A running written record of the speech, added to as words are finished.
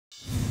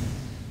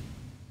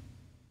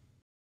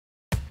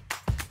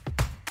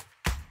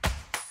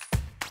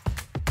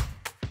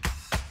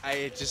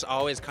I just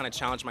always kind of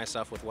challenged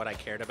myself with what I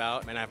cared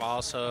about, and I've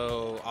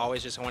also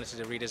always just wanted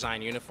to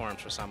redesign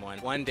uniforms for someone.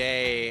 One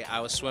day, I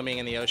was swimming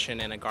in the ocean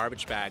and a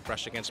garbage bag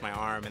brushed against my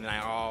arm, and then I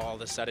all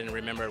of a sudden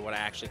remembered what I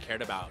actually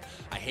cared about.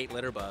 I hate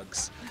litter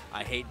bugs.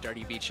 I hate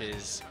dirty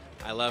beaches.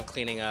 I love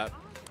cleaning up.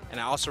 And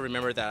I also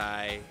remembered that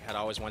I had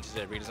always wanted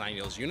to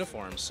redesign those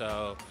uniforms.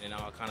 So, it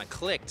kind of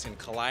clicked and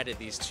collided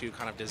these two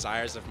kind of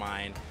desires of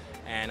mine.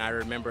 And I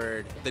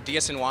remembered the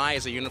DSNY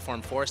is a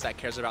uniform force that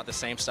cares about the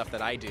same stuff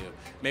that I do.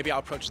 Maybe I'll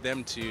approach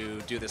them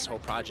to do this whole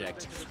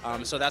project.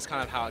 So that's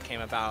kind of how it came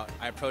about.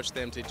 I approached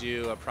them to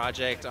do a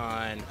project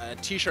on a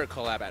t-shirt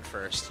collab at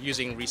first,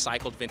 using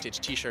recycled vintage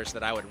t-shirts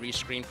that I would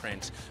re-screen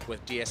print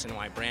with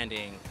DSNY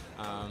branding.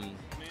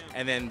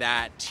 And then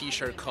that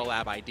t-shirt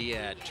collab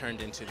idea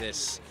turned into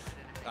this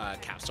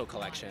capsule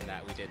collection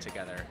that we did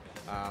together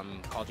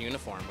called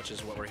Uniform, which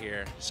is what we're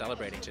here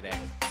celebrating today.